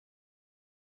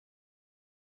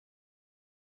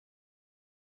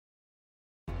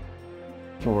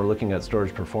When we're looking at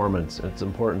storage performance, it's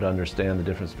important to understand the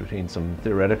difference between some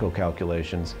theoretical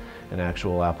calculations and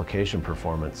actual application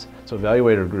performance. So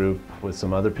Evaluator Group, with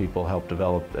some other people, helped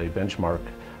develop a benchmark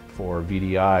for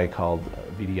VDI called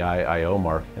VDI I/O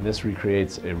mark, and this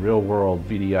recreates a real-world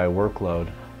VDI workload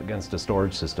against a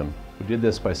storage system. We did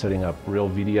this by setting up real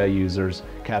VDI users,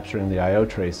 capturing the I/O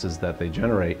traces that they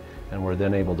generate, and we're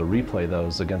then able to replay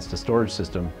those against a storage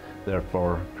system,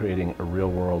 therefore creating a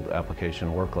real-world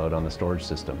application workload on the storage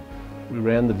system. We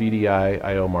ran the VDI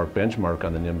I/O mark benchmark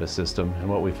on the Nimbus system, and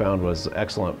what we found was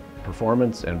excellent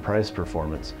performance and price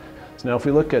performance. So now if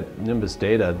we look at Nimbus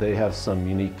data, they have some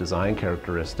unique design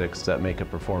characteristics that make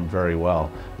it perform very well.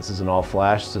 This is an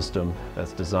all-flash system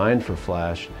that's designed for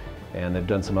flash, and they've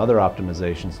done some other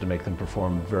optimizations to make them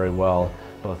perform very well,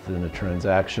 both in the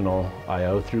transactional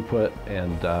I/O throughput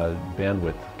and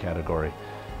bandwidth category.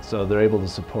 So they're able to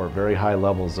support very high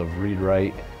levels of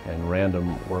read-write and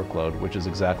random workload, which is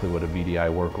exactly what a VDI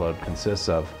workload consists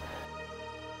of.